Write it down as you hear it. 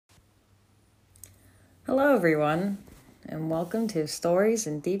Hello, everyone, and welcome to Stories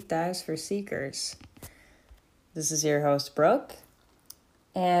and Deep Dives for Seekers. This is your host, Brooke,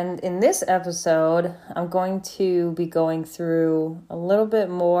 and in this episode, I'm going to be going through a little bit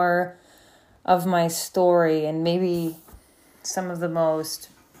more of my story and maybe some of the most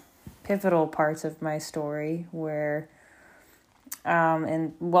pivotal parts of my story where,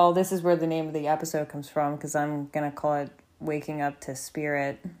 this is where the name of the episode comes from because I'm going to call it Waking Up to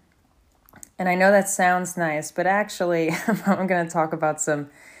Spirit. And I know that sounds nice, but actually I'm going to talk about some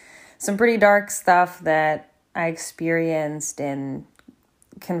pretty dark stuff that I experienced, and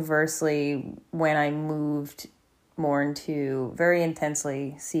conversely, when I moved more into very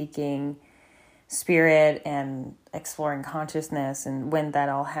intensely seeking spirit and exploring consciousness, and when that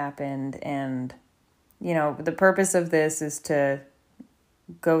all happened. And, the purpose of this is to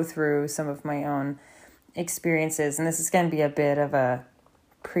go through some of my own experiences, and this is going to be a bit of a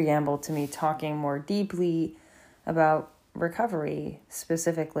preamble to me talking more deeply about recovery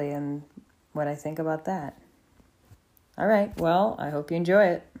specifically and what I think about that. All right, well, I hope you enjoy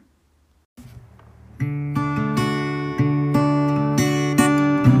it.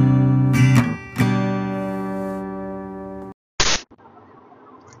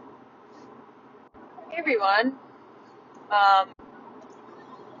 Hey everyone.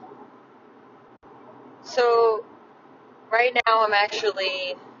 So right now I'm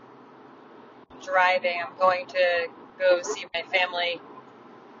actually driving. I'm going to go see my family.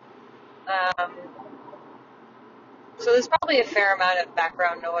 So there's probably a fair amount of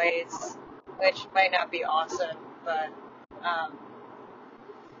background noise, which might not be awesome, but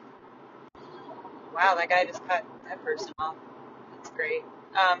wow, that guy just cut that person off. That's great.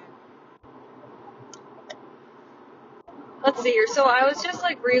 Let's see here. So I was just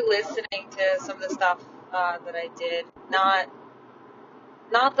like re-listening to some of the stuff that I did. Not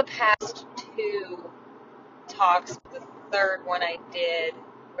the past two talks, but the third one I did,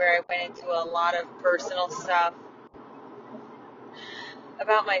 where I went into a lot of personal stuff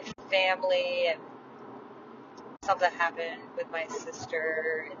about my family and stuff that happened with my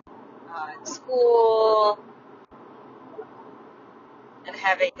sister in school, and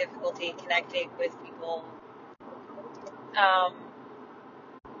having difficulty connecting with people.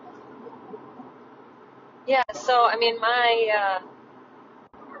 So I mean, my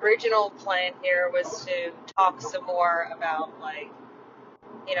original plan here was to talk some more about, like,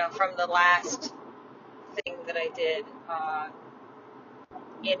 from the last thing that I did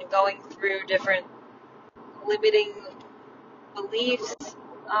in going through different limiting beliefs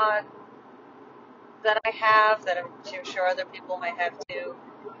that I have, that I'm sure other people might have too.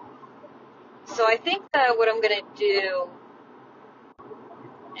 So I think that what I'm going to do,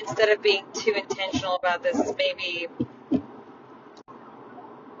 instead of being too intentional about this, is maybe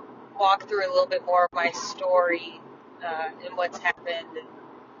walk through a little bit more of my story and what's happened. And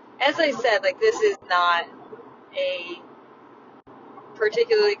as I said, like, this is not a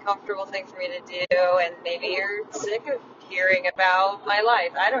particularly comfortable thing for me to do, and maybe you're sick of hearing about my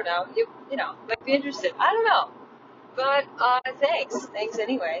life. I don't know. You might be interested. I don't know. But thanks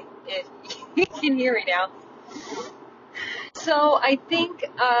anyway, if you can hear me now. So I think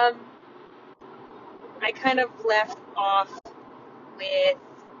I kind of left off with,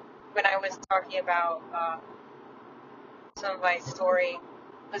 when I was talking about some of my story,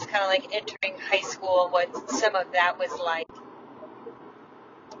 was kind of like entering high school and what some of that was like.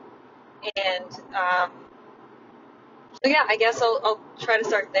 And so yeah, I guess I'll try to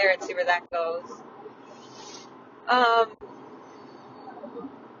start there and see where that goes.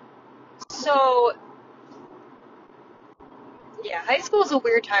 So yeah, high school is a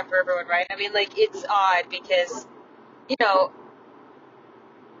weird time for everyone, right? I mean, like, it's odd because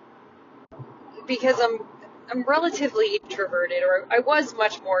I'm relatively introverted, or I was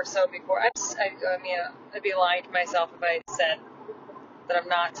much more so before. I'd be lying to myself if I said that I'm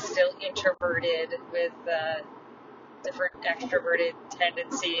not still introverted with different extroverted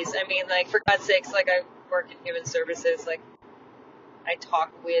tendencies. I mean, like, for God's sakes, like, I work in human services, like, I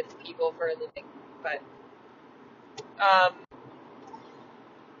talk with people for a living, but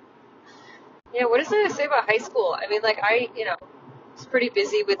yeah, what is there to say about high school? I mean, like, I was pretty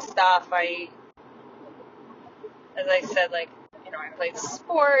busy with stuff. As I said, like, I played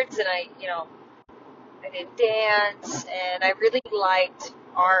sports, and I did dance, and I really liked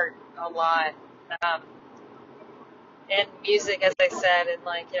art a lot, and music, as I said, and,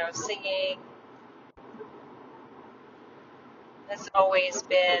 like, singing has always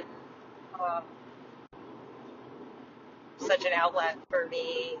been such an outlet for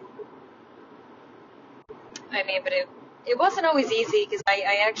me. I mean, but it wasn't always easy, because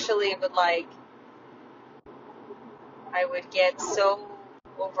I actually would, like, I would get so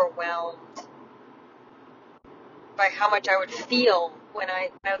overwhelmed by how much I would feel when I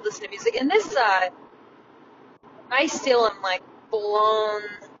would listen to music. And this, I still am like blown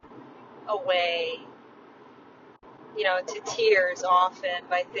away, to tears often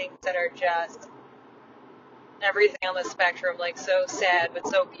by things that are just everything on the spectrum, like so sad but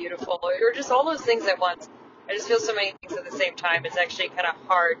so beautiful, or just all those things at once. I just feel so many things at the same time. It's actually kind of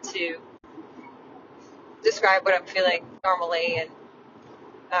hard to describe what I'm feeling normally, and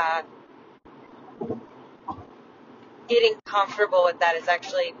getting comfortable with that has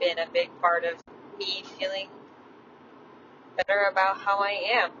actually been a big part of me feeling better about how I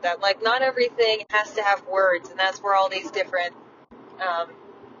am. That, like, not everything has to have words, and that's where all these different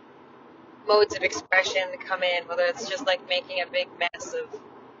modes of expression come in, whether it's just like making a big mess of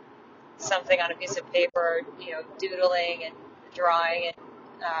something on a piece of paper, or, doodling and drawing. And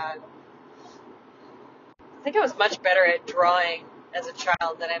I think I was much better at drawing as a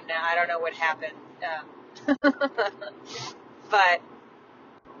child than I am now. I don't know what happened. But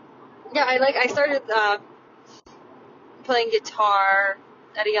yeah, I started playing guitar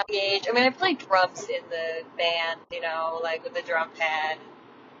at a young age. I mean, I played drums in the band, like with the drum pad.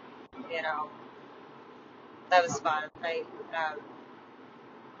 That was fun.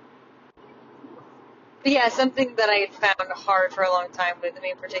 But yeah, something that I had found hard for a long time with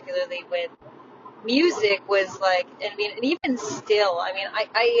me, particularly with music, was like, I mean, and even still, I mean,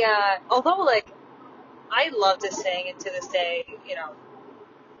 although like, I love to sing, and to this day,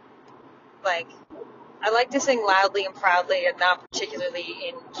 like, I like to sing loudly and proudly and not particularly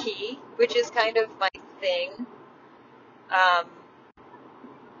in key, which is kind of my thing,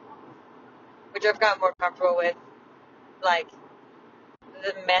 which I've gotten more comfortable with, like,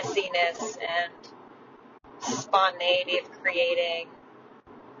 the messiness and spontaneity of creating,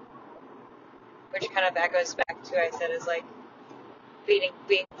 which kind of echoes back to what I said is like being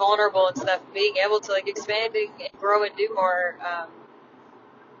vulnerable and stuff, being able to like expand and grow and do more,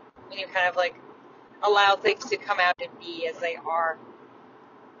 when you kind of like allow things to come out and be as they are.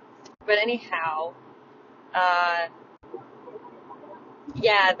 But anyhow,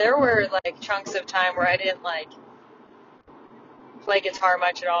 yeah, there were like chunks of time where I didn't like play guitar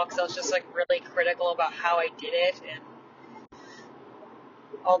much at all because I was just like really critical about how I did it and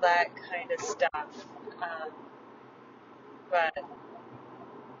all that kind of stuff. But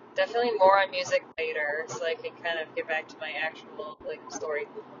definitely more on music later, so I can kind of get back to my actual like story.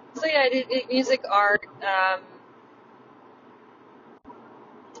 So yeah, I did music, art, and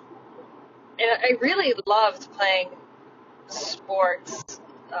I really loved playing sports,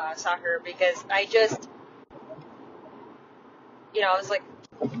 soccer, because I just, I was like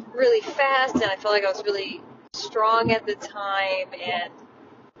really fast, and I felt like I was really strong at the time, and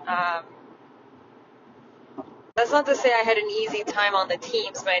that's not to say I had an easy time on the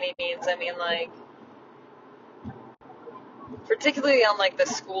teams by any means. I mean, like, particularly on like the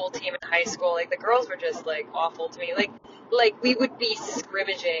school team in high school, like the girls were just like awful to me. Like we would be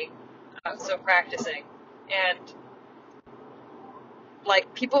scrimmaging, so practicing, and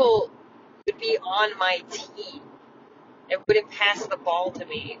like people would be on my team and wouldn't pass the ball to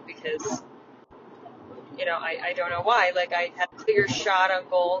me because I don't know why. Like I had a clear shot on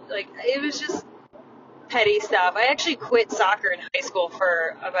goal. Like it was just petty stuff. I actually quit soccer in high school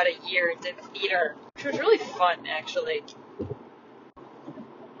for about a year and did theater, which was really fun actually,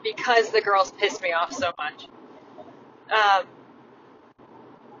 because the girls pissed me off so much. But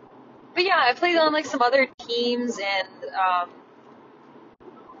yeah, I played on like some other teams, and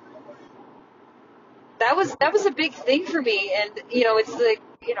that was a big thing for me. And it's like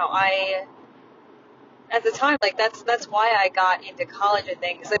I at the time, like that's why I got into college and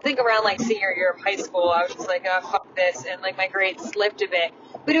things. I think around like senior year of high school, I was just like, oh fuck this, and like my grades slipped a bit.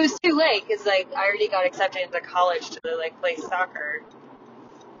 But it was too late because like I already got accepted into college to like play soccer,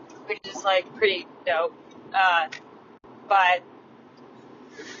 which is like pretty dope. But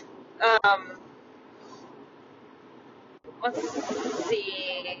um, let's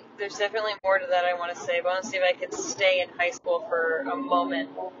see. There's definitely more to that I want to say, but I want to see if I can stay in high school for a moment.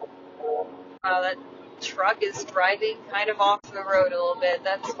 That truck is driving kind of off the road a little bit.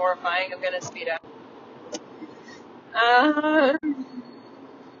 That's horrifying. I'm going to speed up.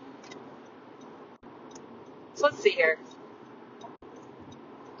 So let's see here.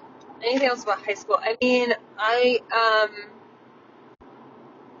 Anything else about high school? I mean,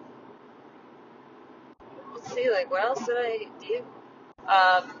 let's see, like, what else did I do?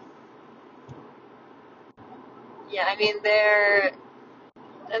 Yeah, I mean, there's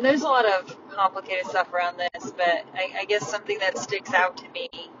a lot of complicated stuff around this, but I guess something that sticks out to me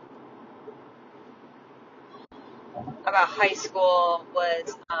about high school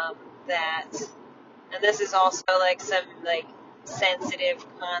was that, and this is also like some like sensitive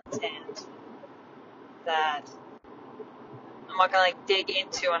content that I'm not gonna like dig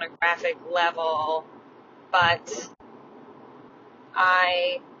into on a graphic level, but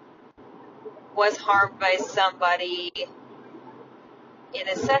I was harmed by somebody in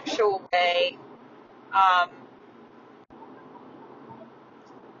a sexual way. I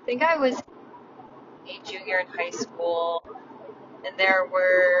think I was a junior in high school, and there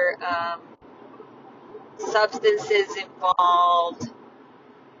were substances involved,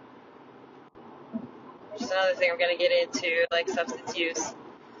 which is another thing we're going to get into, like substance use.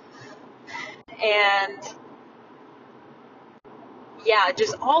 And yeah,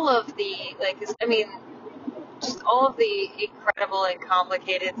 just all of the, like, I mean, just all of the incredible and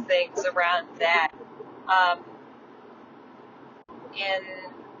complicated things around that. In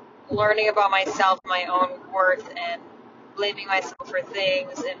learning about myself, my own worth, and blaming myself for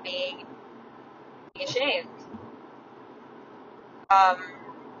things and being ashamed.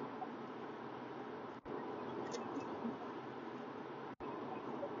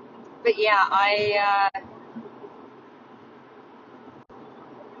 But yeah,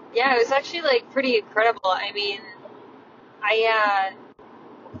 yeah, it was actually like pretty incredible. I mean,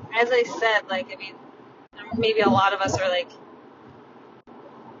 as I said, like, I mean, maybe a lot of us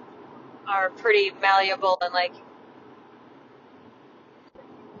are pretty malleable and like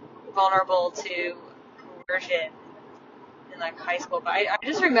vulnerable to coercion in like high school. But I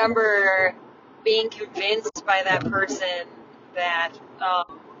just remember being convinced by that person that,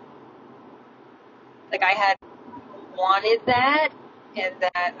 like I had wanted that, and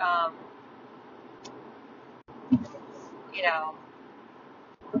that, you know,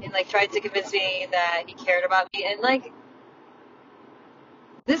 and like tried to convince me that he cared about me. And like,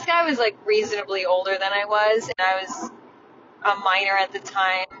 this guy was like reasonably older than I was, and I was a minor at the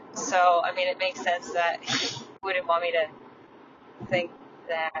time. So, I mean, it makes sense that he wouldn't want me to think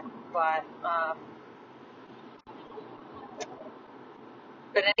that. But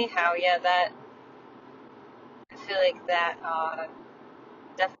anyhow, yeah, that, I feel like that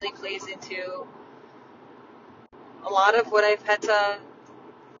definitely plays into a lot of what I've had to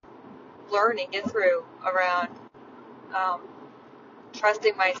learn and get through around um,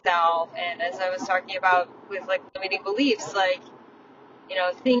 trusting myself. And as I was talking about with like limiting beliefs, like, you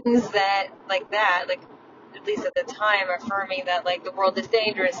know, things that, like that, like, at least at the time, affirming that like the world is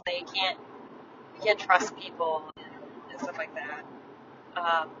dangerous, that you can't trust people and stuff like that.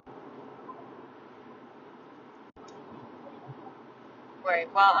 Um, right.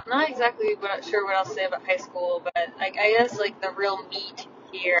 Well, I'm not exactly sure what else to say about high school, but I guess like the real meat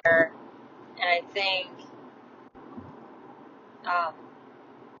here, and I think um,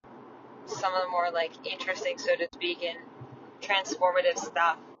 some of the more like interesting, so to speak, and transformative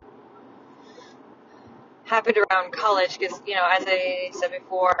stuff happened around college because, you know, as I said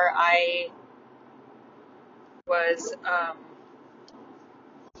before, I was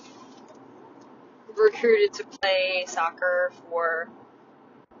recruited to play soccer for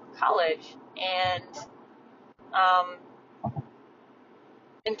college, um,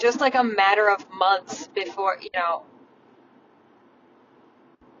 and just like a matter of months before, you know,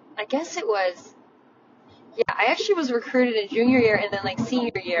 I guess it was, yeah, I actually was recruited in junior year, and then like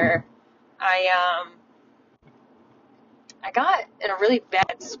senior year, I I got in a really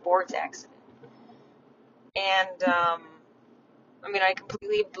bad sports accident, and I mean, I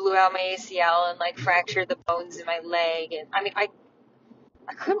completely blew out my ACL and like fractured the bones in my leg, and I mean, I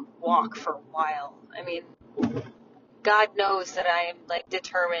couldn't walk for a while. I mean, God knows that I am like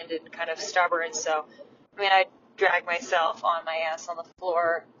determined and kind of stubborn, so I mean, I dragged myself on my ass on the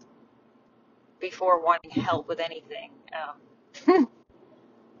floor before wanting help with anything. And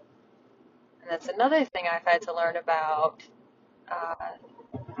that's another thing I've had to learn about, uh,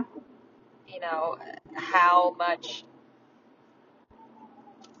 you know, how much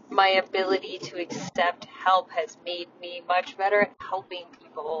my ability to accept help has made me much better at helping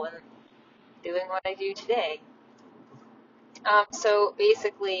people and doing what I do today. So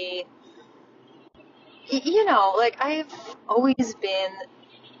basically, you know, like I've always been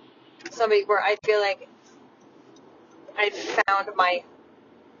somebody where I feel like I've found my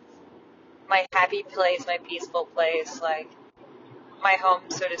happy place, my peaceful place, like my home,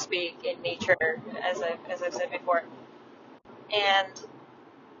 so to speak, in nature, as I've said before, and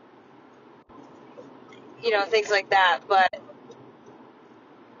you know, things like that. But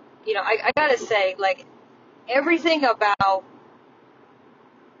you know, I gotta say, like, everything about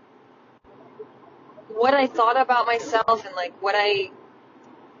what I thought about myself and like what I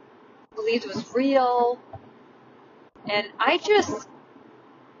believed was real And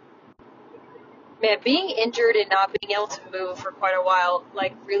man, being injured and not being able to move for quite a while,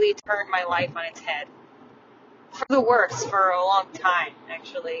 like, really turned my life on its head. For the worse, for a long time,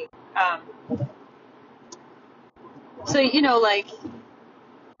 actually. So, like,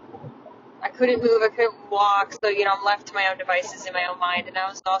 I couldn't move, I couldn't walk, so, I'm left to my own devices in my own mind, and I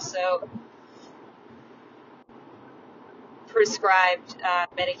was also prescribed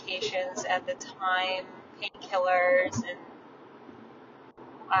medications at the time, painkillers, and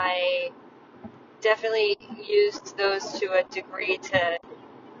I definitely used those to a degree to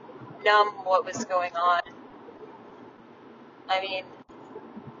numb what was going on. I mean,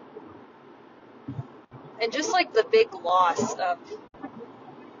 and just like the big loss of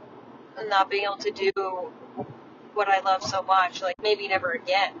not being able to do what I love so much, like maybe never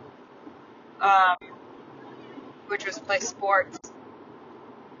again, um, which was play sports.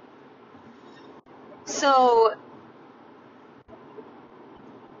 So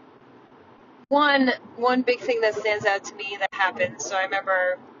one big thing that stands out to me that happened. So I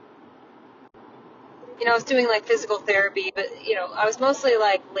remember, I was doing like physical therapy, but I was mostly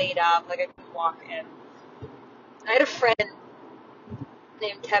like laid up, like I couldn't walk. And I had a friend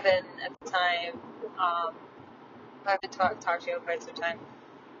named Kevin at the time. I haven't talked to you in quite some time.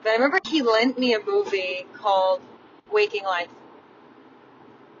 But I remember he lent me a movie called Waking Life.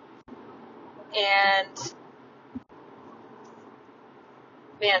 And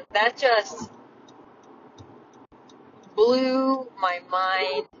man, that just blew my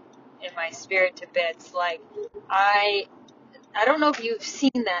mind and my spirit to bits. Like, I don't know if you've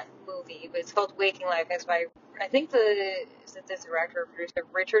seen that movie, but it's called Waking Life. It's by, I think, the director or producer,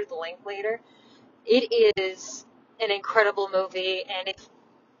 Richard Linklater. It is an incredible movie, and if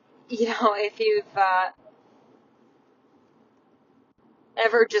you've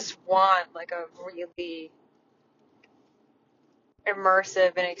ever just want like a really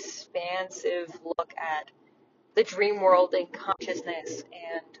immersive and expansive look at the dream world and consciousness,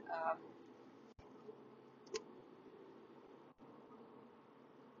 and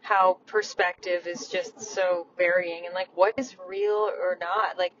how perspective is just so varying, and like what is real or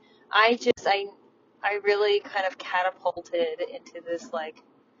not. Like, I really kind of catapulted into this like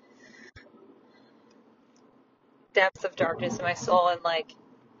depth of darkness in my soul, and like,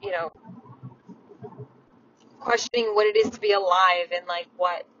 you know, questioning what it is to be alive, and like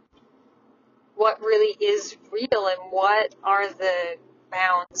what really is real, and what are the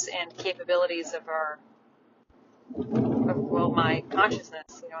bounds and capabilities of my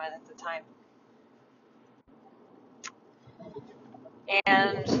consciousness, at the time.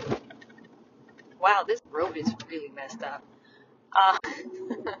 And wow, this road is really messed up. Uh,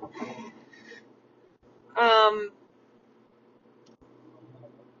 um,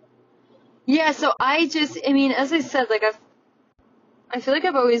 yeah, so as I said, like I feel like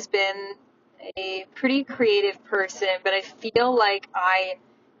I've always been a pretty creative person, but I feel like I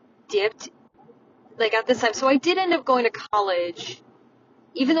dipped, like, at this time. So I did end up going to college,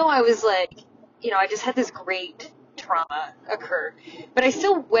 even though I was like, I just had this great trauma occur. But I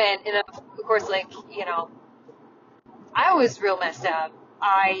still went, and of course, like, I was real messed up.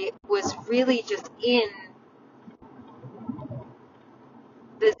 I was really just in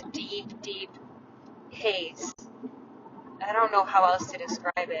this deep, deep haze. I don't know how else to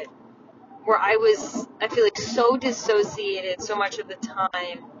describe it. Where I feel like so dissociated so much of the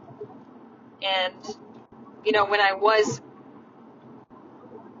time. And, when I was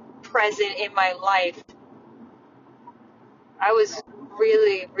present in my life, I was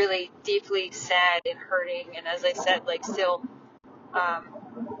really, really deeply sad and hurting. And as I said, like, still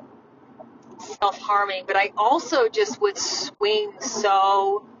self-harming. But I also just would swing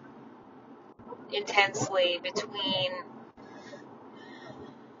so intensely between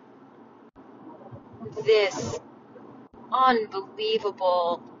this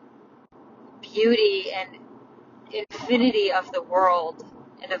unbelievable beauty and infinity of the world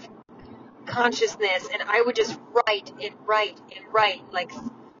and of consciousness, and I would just write and write and write, like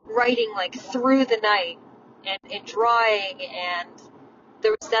writing like through the night, and drawing, and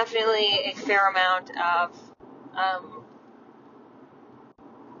there was definitely a fair amount of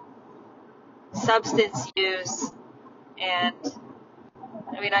substance use, and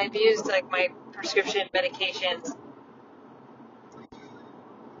I've used like my prescription medications,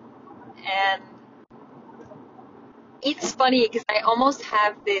 and it's funny because I almost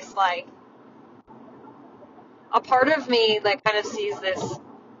have this like, a part of me like kind of sees this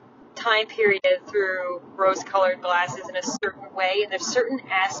time period through rose-colored glasses in a certain way, and there's certain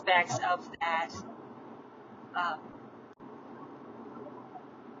aspects um,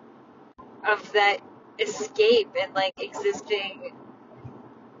 of that escape and like existing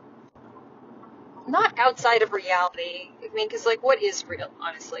not outside of reality. I mean, because like, what is real,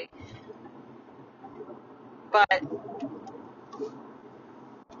 honestly? But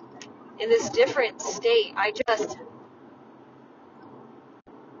in this different state,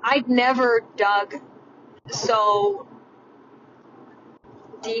 I'd never dug so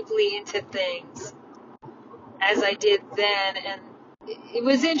deeply into things as I did then, and it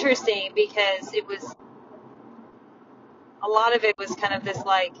was interesting because a lot of it was kind of this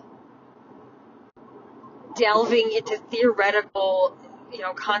like delving into theoretical,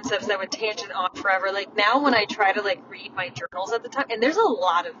 concepts that would tangent on forever. Like now when I try to like read my journals at the time, and there's a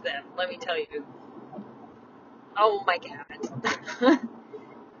lot of them, let me tell you. Oh my god.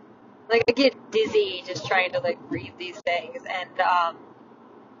 Like I get dizzy just trying to like read these things, and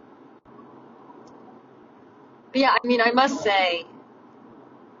but yeah, I mean, I must say,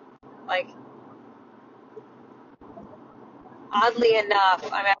 like, oddly enough,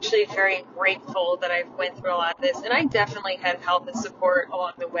 I'm actually very grateful that I went through a lot of this, and I definitely had help and support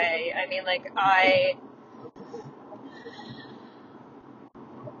along the way. I mean, like,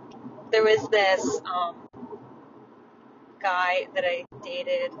 there was this guy that I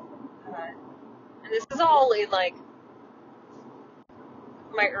dated, and this is all in like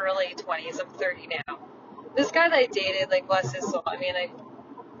my early 20s. I'm 30 now. This guy that I dated, like, bless his soul. I mean, I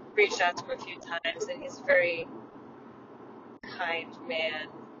reached out to him a few times, and he's a very kind man,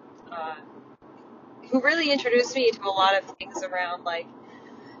 uh, who really introduced me to a lot of things around like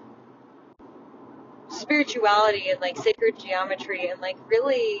spirituality and like sacred geometry and like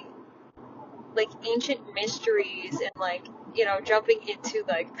really like ancient mysteries and like jumping into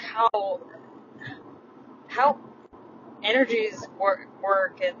like how energies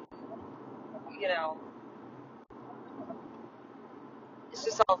work and you know it's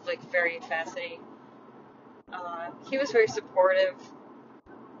just all like very fascinating. He was very supportive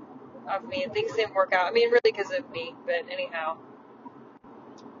of me and things didn't work out. I mean, really because of me, but anyhow.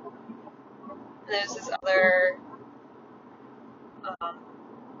 And there's this other um,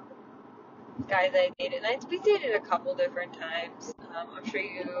 guy that I dated, and we dated a couple different times. I'm sure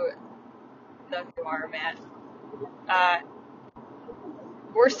you know who you are, Matt. Uh,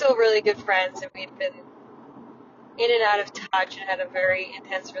 we're still really good friends, and we've been in and out of touch and had a very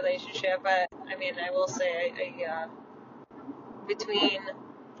intense relationship. But I mean, I will say, between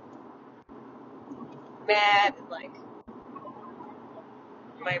Matt and like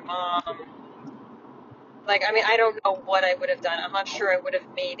my mom, like I mean, I don't know what I would have done. I'm not sure I would have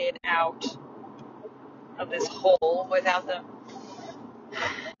made it out of this hole without them.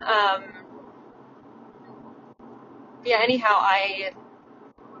 Um, yeah. Anyhow,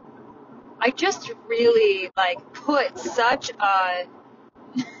 I just really like put such a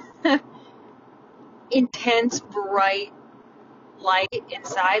intense, bright light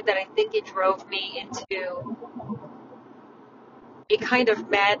inside that I think it drove me into a kind of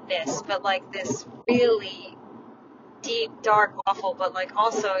madness, but like this really deep, dark, awful, but like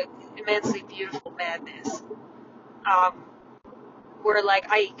also immensely beautiful madness. Um, where like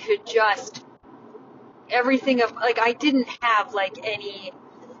I could just everything of like I didn't have like any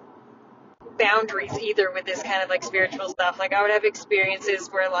boundaries either with this kind of like spiritual stuff. Like I would have experiences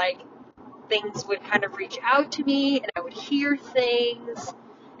where like things would kind of reach out to me and I would hear things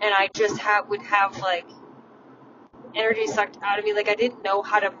and I just would have like energy sucked out of me. Like I didn't know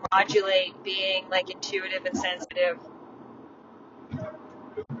how to modulate being like intuitive and sensitive.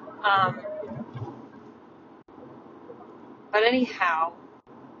 Um, but anyhow,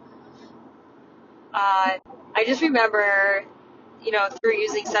 I just remember, through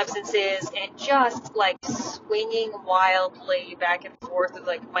using substances and just like swinging wildly back and forth with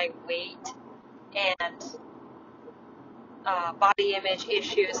like my weight and body image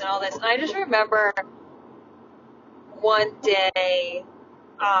issues and all this. And I just remember one day,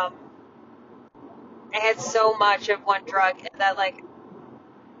 I had so much of one drug that like,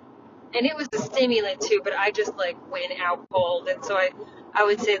 and it was a stimulant too, but I just like went out cold. And so I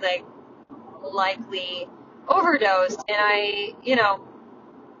would say like likely overdosed. And I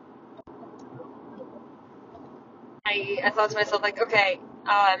thought to myself like, okay,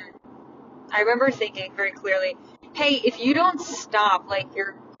 I remember thinking very clearly, hey, if you don't stop, like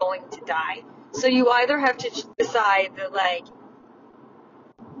you're going to die. So you either have to decide that like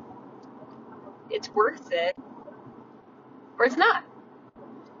it's worth it or it's not.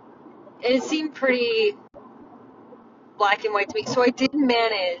 And it seemed pretty black and white to me. So I did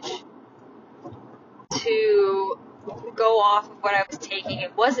manage to go off of what I was taking.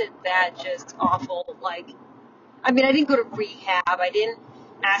 It wasn't that just awful. Like, I mean, I didn't go to rehab. I didn't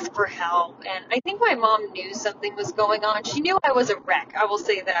ask for help. And I think my mom knew something was going on. She knew I was a wreck, I will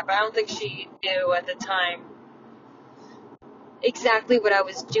say that, but I don't think she knew at the time exactly what I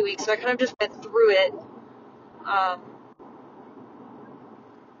was doing. So I kind of just went through it on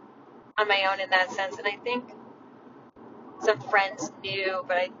my own in that sense. And I think some friends knew,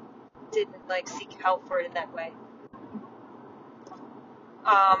 but I didn't like seek help for it in that way.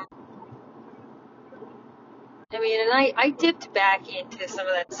 I mean, and I dipped back into some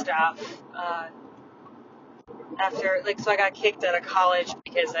of that stuff after, like, so I got kicked out of college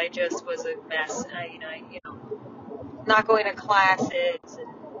because I just was a mess. Not going to classes. And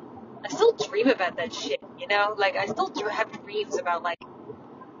I still dream about that shit, Like, I still have dreams about, like,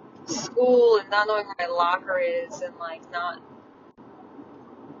 school and not knowing where my locker is and, like, not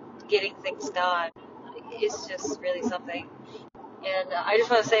getting things done. It's just really something. And I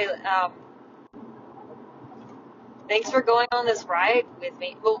just want to say, thanks for going on this ride with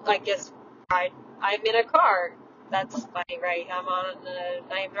me. Well, I guess I'm in a car. That's funny, right? I'm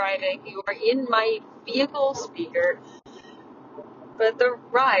driving. You are in my vehicle speaker. But the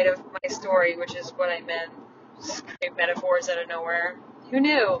ride of my story, which is what I meant, great metaphors out of nowhere. Who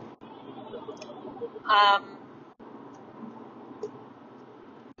knew?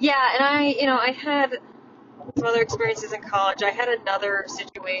 Yeah, and I had some other experiences in college. I had another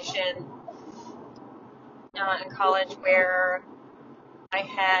situation in college where I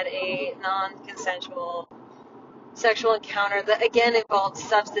had a non-consensual sexual encounter that again involved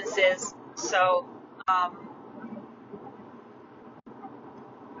substances. So,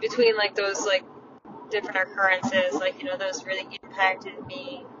 between like those like different occurrences, like those really impacted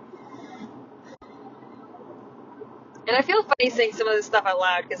me. And I feel funny saying some of this stuff out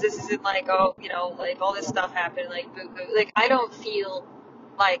loud because this isn't like, oh, like all this stuff happened, like boo boo. Like I don't feel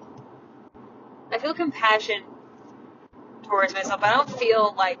like I feel compassion towards myself. I don't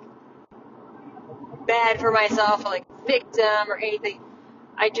feel like bad for myself or like victim or anything.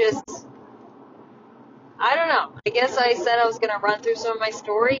 I don't know. I guess I said I was gonna run through some of my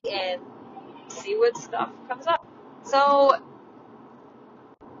story and see what stuff comes up. So,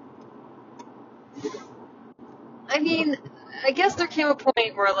 I mean, I guess there came a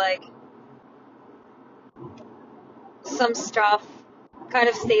point where like some stuff kind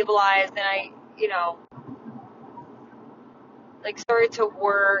of stabilized and I, like started to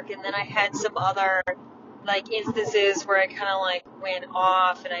work, and then I had some other like instances where I kind of like went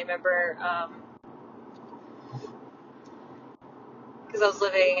off. And I remember because I was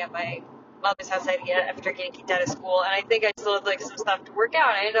living at my mother's house after getting kicked out of school, and I think I still had like some stuff to work out.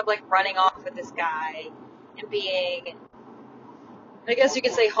 And I ended up like running off with this guy and being, I guess you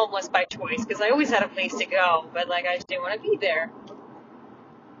could say, homeless by choice, because I always had a place to go, but like I just didn't want to be there.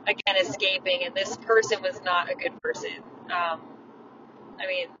 Again, escaping, and this person was not a good person. I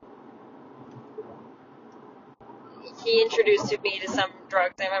mean, he introduced me to some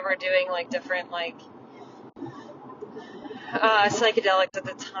drugs. I remember doing like different like psychedelics at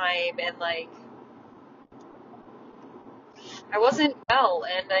the time, and like I wasn't well,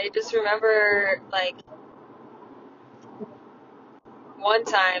 and I just remember like one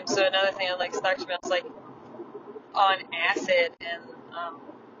time. So another thing that like stuck to me, I was like on acid, and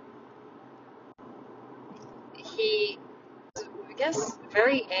he was, I guess,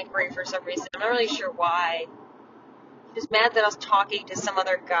 very angry for some reason. I'm not really sure why. He was mad that I was talking to some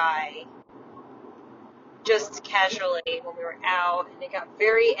other guy just casually when we were out, and he got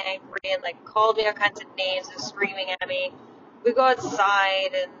very angry and like called me all kinds of names and screaming at me. We go outside,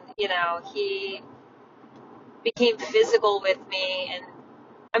 and he became physical with me, and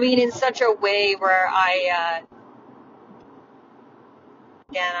I mean in such a way where I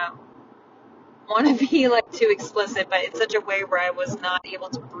don't want to be like too explicit, but in such a way where I was not able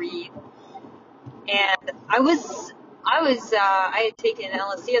to breathe. And I had taken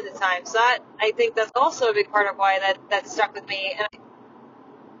LSD at the time, so I think that's also a big part of why that stuck with me. And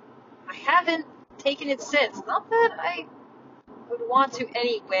I haven't taken it since. Not that I would want to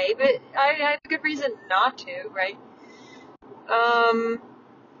anyway, but I have a good reason not to, right?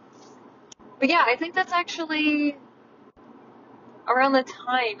 But yeah, I think that's actually around the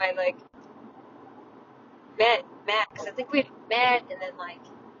time I like met Max. I think we had met, and then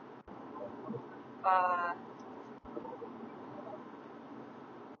uh,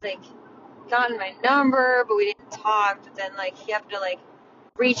 like gotten my number, but we didn't talk. But then like he happened to like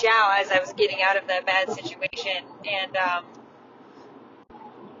reach out as I was getting out of that bad situation, and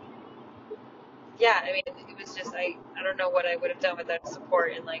yeah, I mean it was just I don't know what I would have done without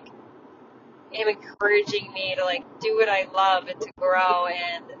support, and like him encouraging me to like do what I love and to grow,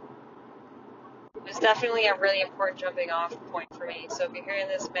 and it was definitely a really important jumping off point for me. So if you're hearing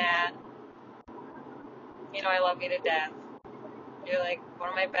this, Matt, you know I love you to death. You're like one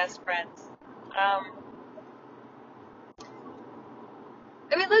of my best friends. I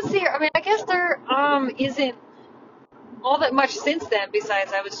mean, let's see here. I mean, I guess there isn't all that much since then.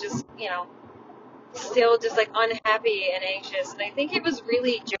 Besides, I was just, still just like unhappy and anxious. And I think it was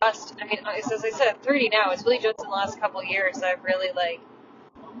really just. I mean, as I said, I'm 30 now. It's really just in the last couple of years that I've really like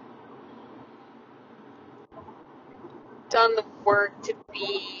done the work to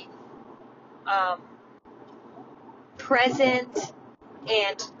be present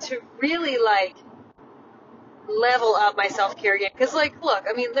and to really like level up my self-care again. Because like, look,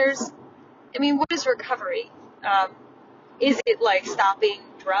 I mean, what is recovery? Is it like stopping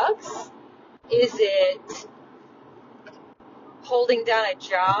drugs? Is it holding down a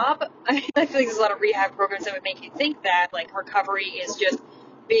job? I mean, I feel like there's a lot of rehab programs that would make you think that like recovery is just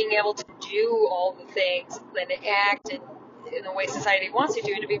being able to do all the things and act in the way society wants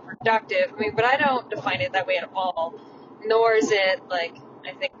you to be productive. I mean, but I don't define it that way at all. Nor is it like,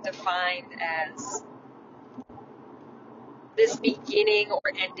 I think, defined as this beginning or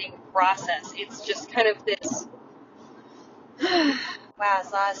ending process. It's just kind of this, wow,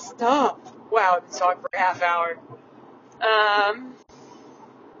 it's a lot of stuff. Wow, I've been talking for a half hour.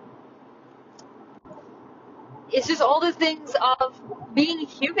 It's just all the things of being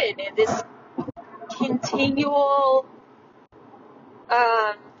human and this continual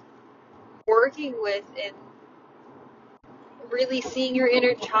working with and really seeing your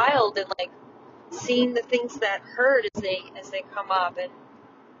inner child and like seeing the things that hurt as they come up. And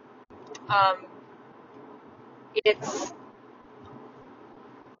it's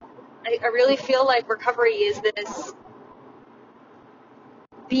I really feel like recovery is this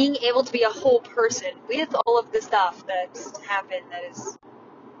being able to be a whole person with all of the stuff that's happened that is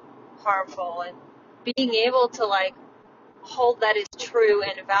harmful, and being able to like hold that as true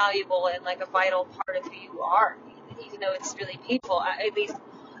and valuable and like a vital part of who you are, even though it's really painful. At least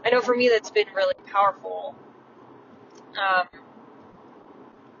I know for me that's been really powerful.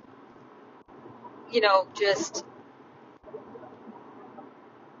 Just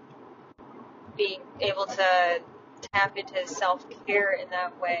being able to tap into self-care in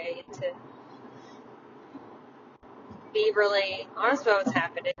that way, to be really honest about what's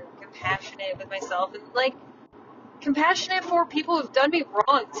happened and compassionate with myself, and like compassionate for people who've done me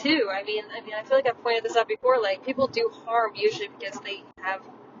wrong too. I mean, I feel like I've pointed this out before. Like, people do harm usually because they have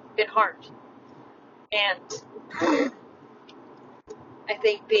been harmed, and I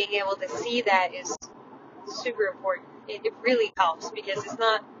think being able to see that is super important. It really helps because it's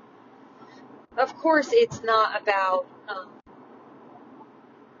not. Of course, it's not about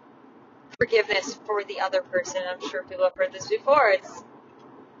forgiveness for the other person. I'm sure people have heard this before. It's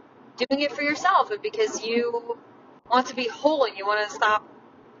doing it for yourself, and because you want to be whole and you want to stop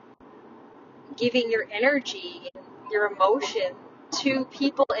giving your energy and your emotion to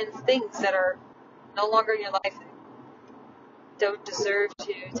people and things that are no longer in your life and don't deserve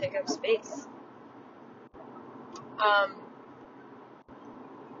to take up space.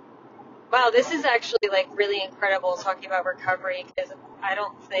 Wow, this is actually like really incredible talking about recovery, because I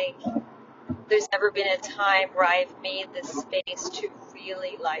don't think there's ever been a time where I've made this space to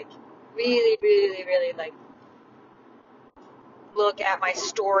really like look at my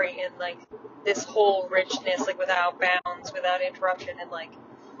story and like this whole richness, like without bounds, without interruption, and like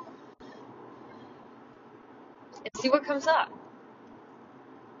and see what comes up.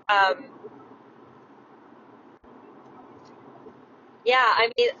 Yeah, I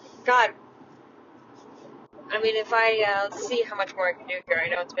mean, God, I mean, if I let's see how much more I can do here. I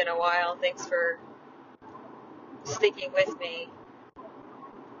know it's been a while. Thanks for sticking with me.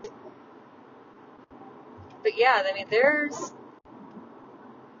 But yeah, I mean, there's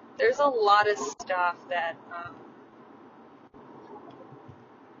a lot of stuff that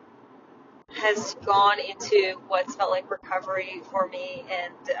has gone into what's felt like recovery for me,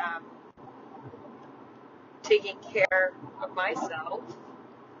 and taking care of myself.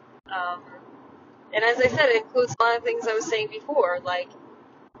 Um, and as I said, it includes a lot of things I was saying before, like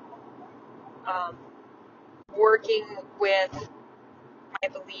um, working with my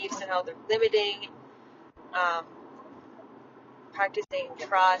beliefs and how they're limiting, um, practicing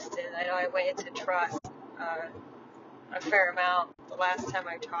trust. And I know I went into trust a fair amount the last time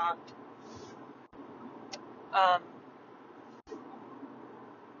I talked. Um,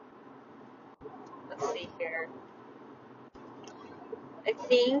 let's see here. I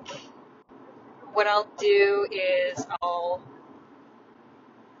think what I'll do is I'll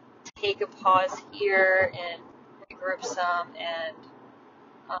take a pause here and regroup some, and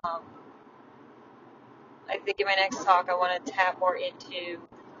um, I think in my next talk I want to tap more into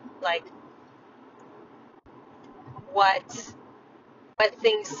like what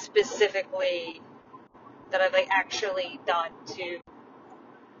things specifically that I've like actually done to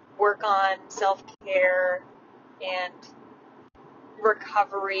work on self-care and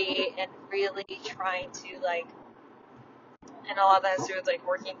recovery and really trying to like, and a lot of that has to do with like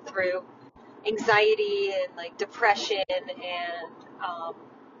working through anxiety and like depression and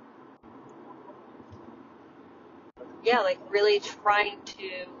yeah, like really trying to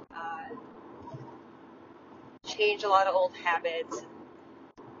change a lot of old habits and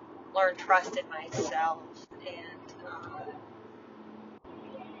learn trust in myself and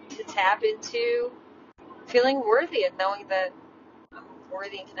to tap into feeling worthy and knowing that I'm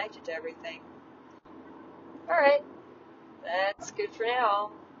worthy and connected to everything. All right, that's good for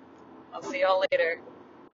now. I'll see y'all later.